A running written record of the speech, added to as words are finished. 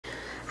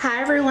Hi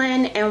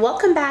everyone, and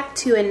welcome back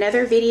to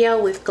another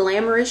video with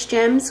Glameres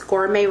Gems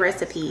Gourmet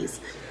Recipes.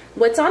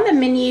 What's on the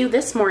menu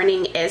this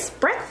morning is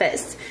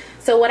breakfast.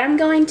 So what I'm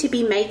going to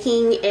be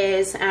making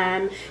is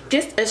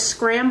just a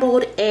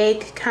scrambled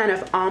egg kind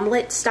of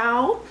omelet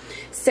style.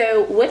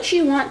 So what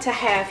you want to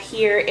have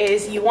here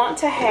is you want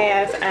to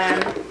have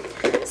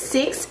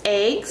 6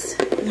 eggs.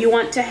 You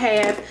want to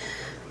have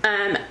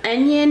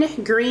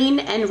onion, green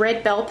and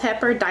red bell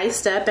pepper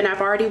diced up, and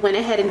I've already went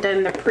ahead and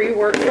done the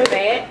pre-work for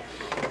that.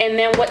 And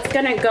then what's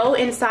going to go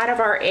inside of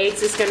our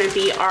eggs is going to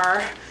be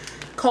our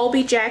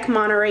Colby Jack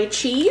Monterrey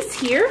cheese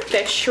here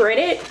that's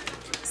shredded,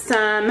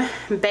 some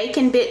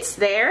bacon bits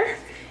there,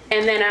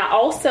 and then I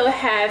also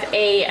have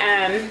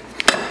a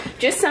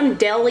just some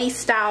deli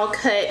style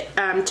cut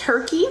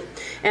turkey,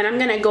 and I'm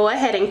going to go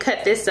ahead and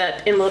cut this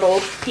up in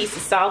little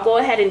pieces. So I'll go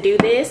ahead and do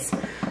this.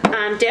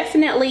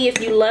 Definitely,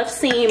 if you love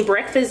seeing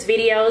breakfast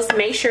videos,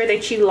 make sure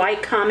that you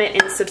like,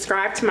 comment, and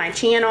subscribe to my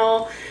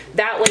channel.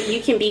 That way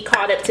you can be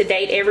caught up to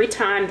date every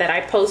time that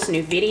I post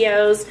new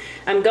videos.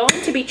 I'm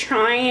going to be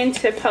trying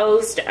to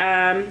post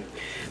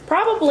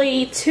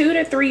probably 2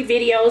 to 3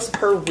 videos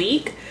per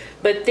week,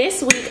 but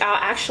this week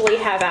I'll actually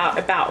have out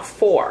about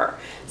 4.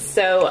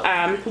 So,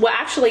 well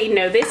actually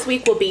no, this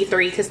week will be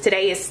 3 because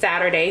today is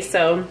Saturday.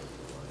 So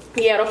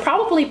yeah, it'll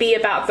probably be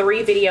about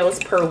 3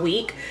 videos per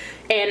week.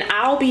 And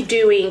I'll be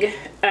doing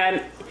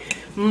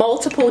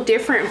multiple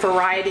different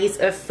varieties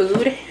of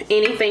food,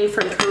 anything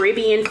from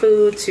Caribbean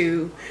food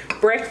to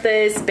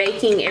breakfast,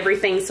 baking,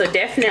 everything. So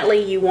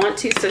definitely you want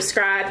to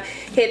subscribe,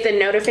 hit the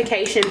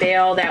notification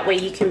bell, that way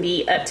you can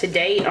be up to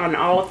date on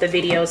all of the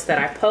videos that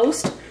I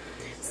post.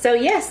 So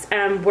yes,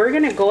 we're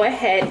gonna go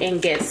ahead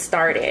and get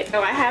started.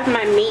 So I have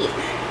my meat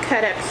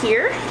cut up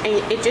here,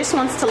 and it just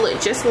wants to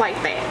look just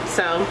like that.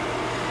 So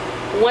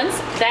once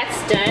that's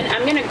done,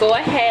 I'm gonna go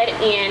ahead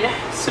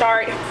and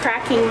start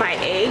cracking my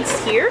eggs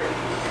here.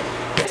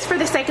 Just for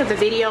the sake of the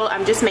video,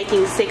 I'm just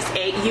making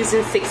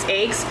using 6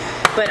 eggs,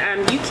 but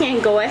you can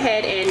go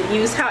ahead and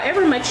use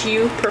however much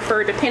you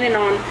prefer depending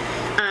on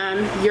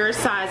your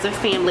size of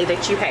family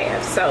that you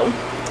have. So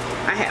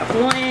I have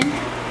 1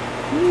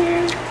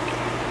 here.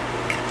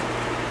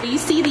 You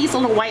see these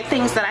little white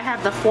things that I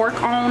have the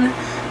fork on?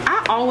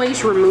 I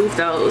always remove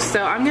those.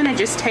 So I'm gonna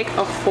just take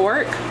a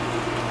fork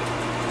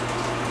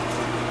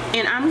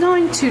and I'm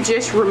going to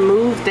just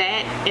remove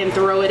that and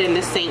throw it in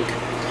the sink.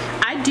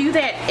 I do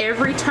that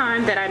every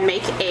time that I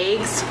make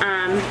eggs.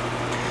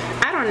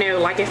 I don't know,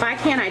 like if I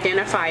can't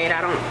identify it, I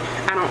don't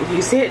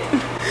use it.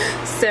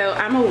 So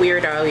I'm a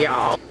weirdo,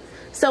 y'all.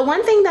 So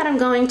one thing that I'm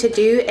going to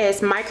do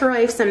is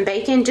microwave some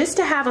bacon just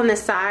to have on the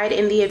side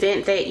in the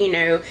event that, you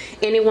know,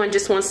 anyone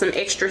just wants some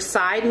extra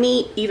side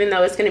meat, even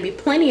though it's going to be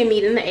plenty of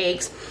meat in the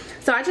eggs.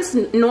 So I just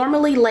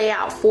normally lay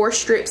out 4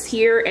 strips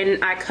here,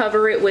 and I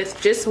cover it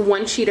with just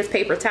 1 sheet of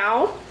paper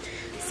towel.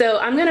 So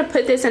I'm gonna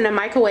put this in the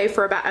microwave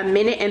for about 1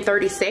 minute and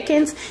 30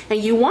 seconds.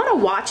 And you wanna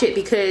watch it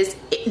because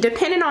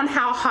depending on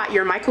how hot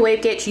your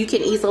microwave gets, you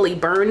can easily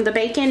burn the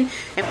bacon.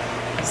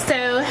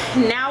 So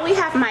now we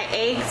have my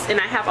eggs, and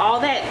I have all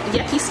that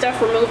yucky stuff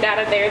removed out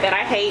of there that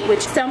I hate.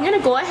 So I'm gonna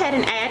go ahead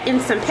and add in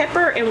some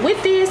pepper. And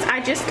with this,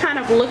 I just kind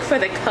of look for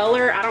the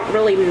color. I don't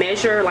really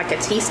measure like a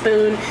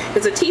teaspoon,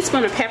 because a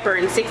teaspoon of pepper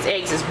in 6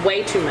 eggs is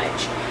way too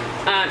much.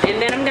 And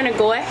then I'm gonna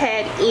go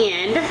ahead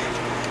and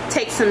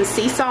take some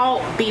sea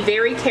salt. Be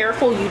very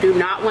careful. You do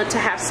not want to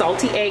have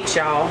salty eggs,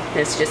 y'all.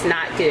 It's just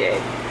not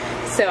good.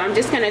 So I'm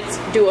just gonna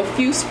do a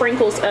few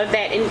sprinkles of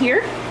that in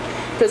here,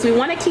 because we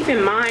want to keep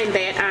in mind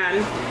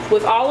that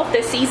with all of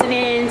the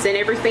seasonings and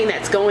everything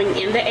that's going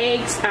in the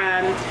eggs,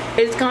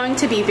 it's going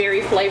to be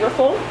very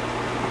flavorful.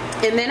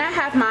 And then I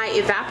have my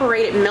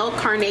evaporated milk,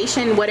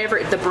 Carnation,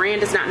 whatever the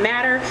brand, does not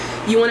matter.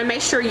 You want to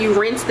make sure you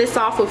rinse this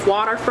off with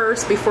water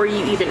first before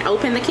you even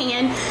open the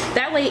can.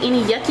 That way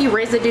any yucky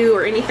residue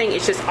or anything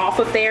is just off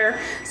of there.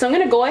 So I'm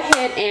going to go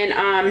ahead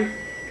and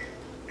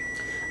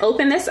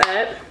open this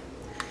up,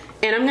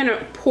 and I'm going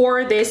to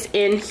pour this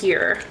in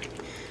here.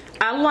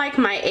 I like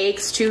my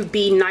eggs to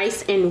be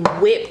nice and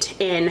whipped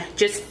and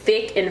just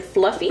thick and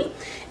fluffy.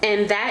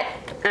 And that,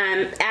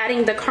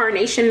 adding the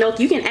Carnation milk,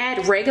 you can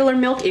add regular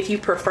milk if you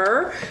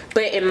prefer,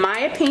 but in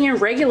my opinion,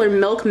 regular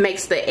milk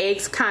makes the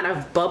eggs kind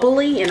of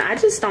bubbly, and I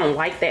just don't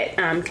like that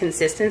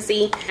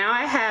consistency. Now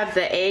I have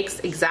the eggs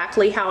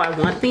exactly how I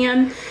want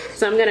them,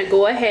 so I'm gonna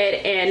go ahead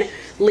and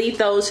leave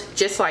those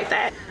just like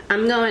that.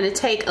 I'm going to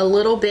take a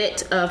little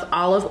bit of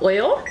olive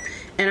oil,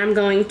 and I'm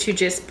going to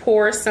just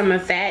pour some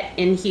of that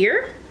in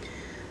here.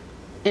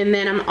 And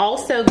then I'm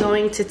also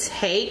going to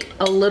take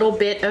a little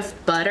bit of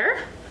butter,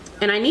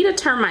 and I need to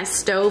turn my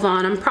stove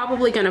on. I'm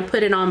probably gonna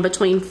put it on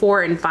between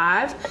 4 and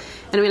 5.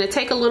 And I'm gonna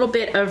take a little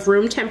bit of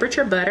room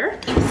temperature butter.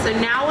 So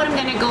now what I'm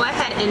gonna go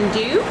ahead and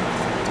do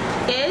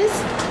is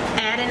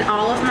add in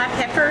all of my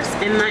peppers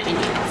and my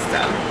onions. So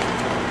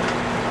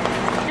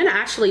I'm gonna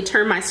actually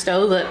turn my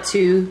stove up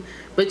to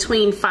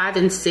between 5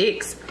 and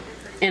 6.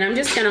 And I'm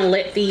just gonna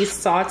let these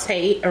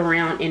saute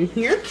around in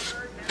here.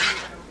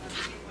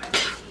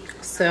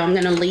 So I'm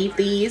gonna leave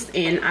these,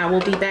 and I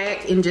will be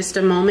back in just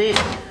a moment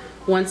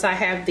once I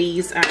have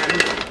these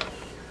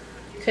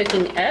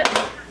cooking up.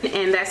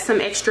 And that's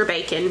some extra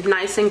bacon,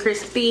 nice and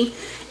crispy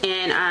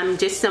and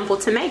just simple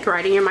to make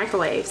right in your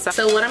microwave.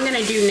 So what I'm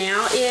gonna do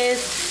now is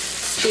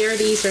stir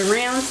these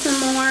around some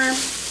more.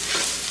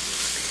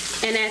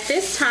 And at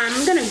this time,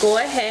 I'm gonna go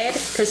ahead,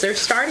 because they're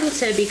starting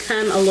to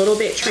become a little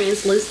bit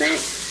translucent,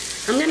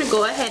 I'm gonna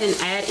go ahead and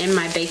add in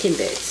my bacon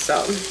bits.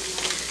 So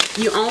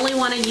you only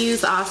wanna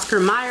use Oscar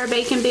Mayer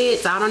bacon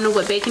bits. I don't know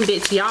what bacon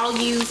bits y'all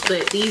use,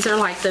 but these are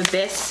like the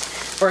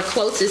best or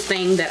closest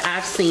thing that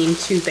I've seen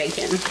to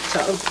bacon.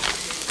 So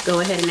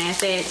go ahead and add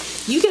that.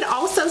 You could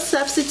also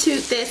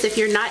substitute this if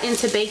you're not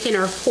into bacon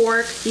or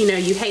pork, you know,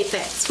 you hate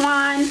that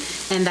swine,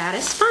 and that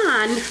is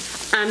fine.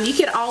 You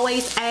could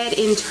always add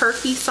in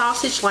turkey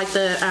sausage, like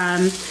the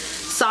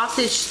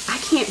sausage, I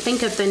can't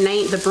think of the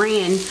name, the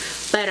brand,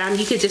 but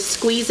you could just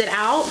squeeze it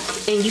out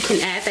and you can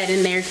add that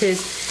in there,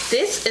 because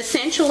this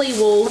essentially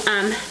will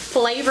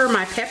flavor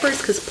my peppers,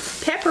 because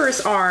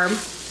peppers are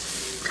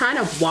kind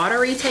of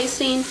watery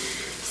tasting.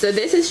 So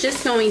this is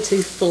just going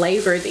to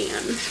flavor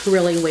them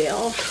really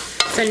well.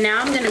 So now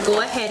I'm gonna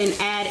go ahead and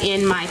add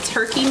in my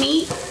turkey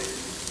meat.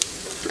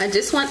 I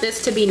just want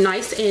this to be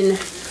nice and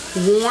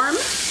warm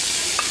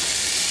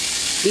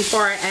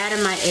before I add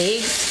in my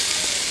eggs.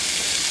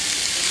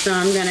 So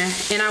I'm gonna,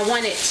 and I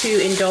want it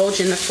to indulge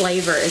in the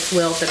flavor as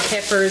well, the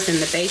peppers and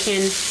the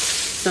bacon.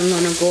 So I'm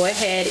gonna go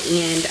ahead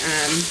and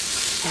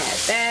add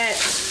that.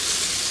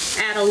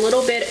 Add a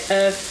little bit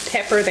of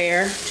pepper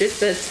there,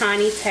 just a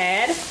tiny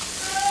tad.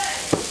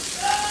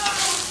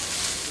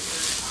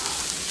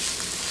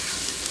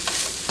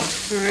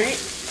 All right.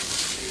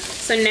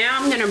 So now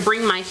I'm gonna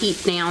bring my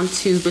heat down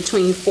to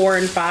between 4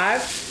 and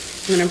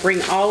 5. I'm gonna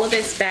bring all of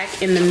this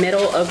back in the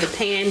middle of the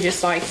pan,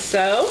 just like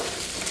so.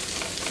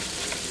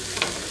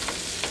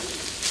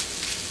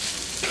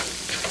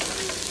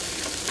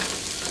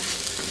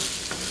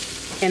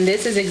 And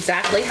this is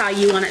exactly how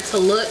you want it to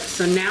look.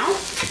 So now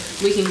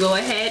we can go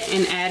ahead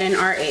and add in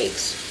our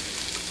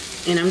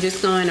eggs. And I'm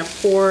just going to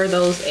pour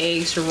those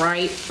eggs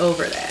right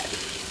over that.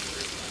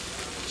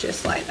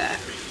 Just like that.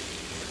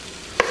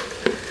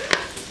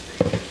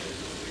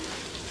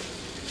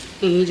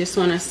 And you just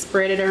want to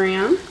spread it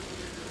around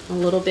a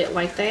little bit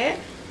like that.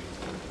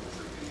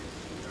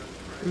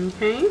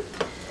 Okay.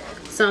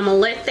 So I'm gonna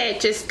let that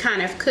just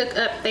kind of cook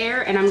up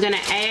there, and I'm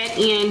gonna add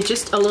in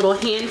just a little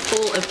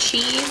handful of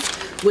cheese,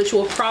 which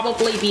will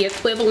probably be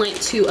equivalent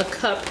to a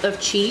cup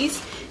of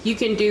cheese. You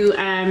can do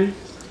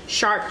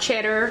sharp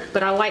cheddar,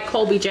 but I like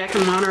Colby, Jack,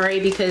 and Monterey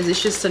because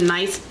it's just a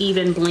nice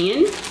even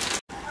blend.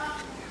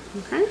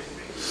 Okay.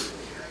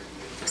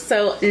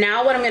 So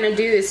now what I'm gonna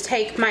do is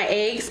take my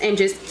eggs and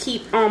just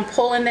keep on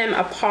pulling them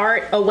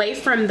apart away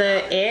from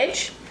the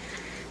edge.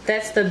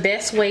 That's the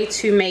best way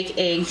to make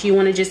eggs. You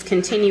wanna just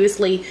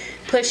continuously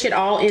push it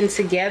all in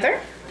together.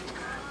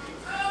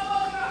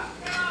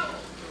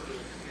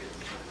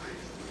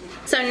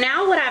 So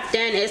now what I've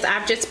done is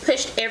I've just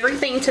pushed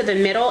everything to the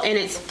middle, and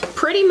it's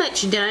pretty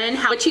much done.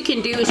 What you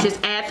can do is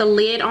just add the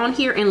lid on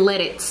here and let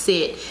it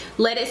sit.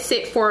 Let it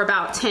sit for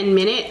about 10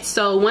 minutes.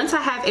 So once I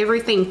have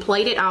everything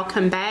plated, I'll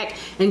come back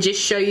and just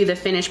show you the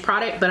finished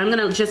product. But I'm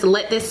gonna just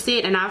let this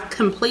sit, and I've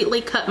completely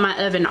cut my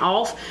oven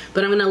off,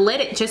 but I'm gonna let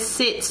it just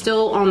sit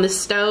still on the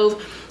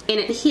stove. And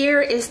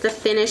here is the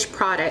finished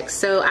product.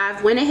 So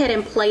I've went ahead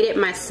and plated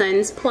my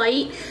son's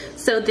plate.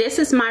 So this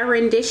is my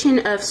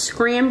rendition of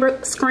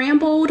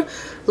scrambled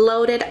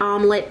loaded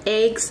omelet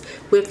eggs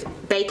with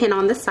bacon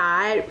on the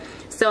side.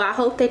 So I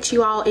hope that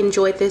you all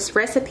enjoyed this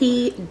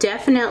recipe.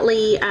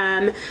 Definitely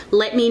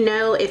let me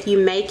know if you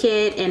make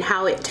it and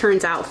how it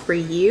turns out for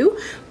you.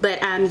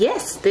 But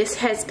yes, this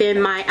has been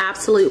my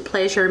absolute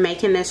pleasure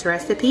making this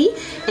recipe.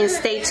 And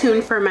stay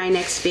tuned for my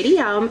next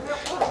video.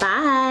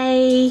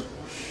 Bye.